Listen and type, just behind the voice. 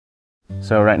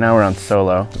So right now we're on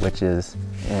solo, which is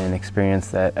an experience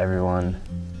that everyone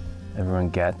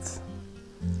gets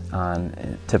on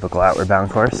a typical Outward Bound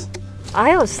course.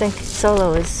 I always think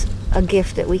solo is a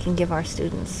gift that we can give our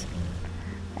students.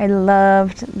 I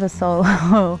loved the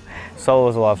solo. Solo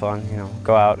was a lot of fun, you know,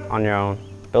 go out on your own,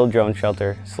 build your own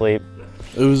shelter, sleep.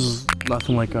 It was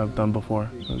nothing like I've done before.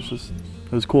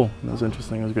 It was cool, it was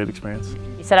interesting, it was a great experience.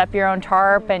 You set up your own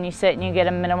tarp and you sit and you get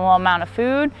a minimal amount of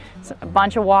food, a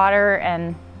bunch of water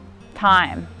and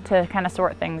time to kind of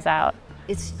sort things out.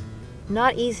 It's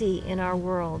not easy in our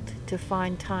world to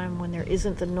find time when there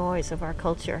isn't the noise of our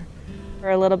culture. For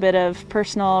a little bit of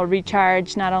personal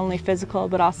recharge, not only physical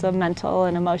but also mental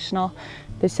and emotional.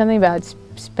 There's something about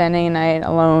spending a night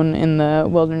alone in the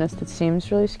wilderness that seems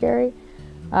really scary,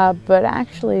 but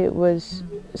actually it was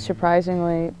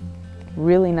surprisingly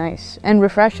really nice and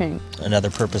refreshing. Another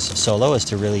purpose of solo is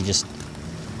to really just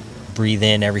breathe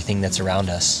in everything that's around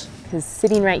us. Because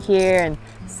sitting right here and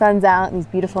sun's out in these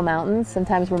beautiful mountains,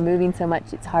 sometimes we're moving so much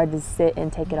it's hard to sit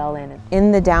and take it all in.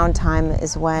 In the downtime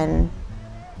is when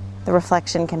the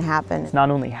reflection can happen. It's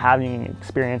not only having an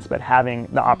experience, but having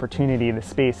the opportunity, the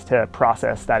space to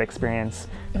process that experience.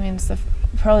 I mean, it's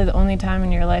probably the only time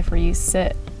in your life where you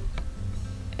sit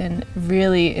and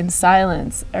really in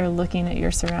silence are looking at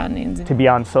your surroundings. To be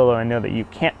on solo and know that you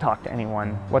can't talk to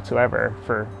anyone whatsoever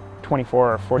for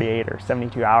 24 or 48 or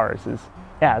 72 hours is,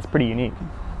 yeah, it's pretty unique.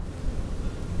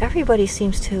 Everybody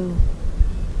seems to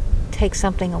take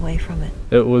something away from it.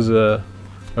 It was a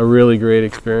really great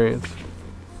experience.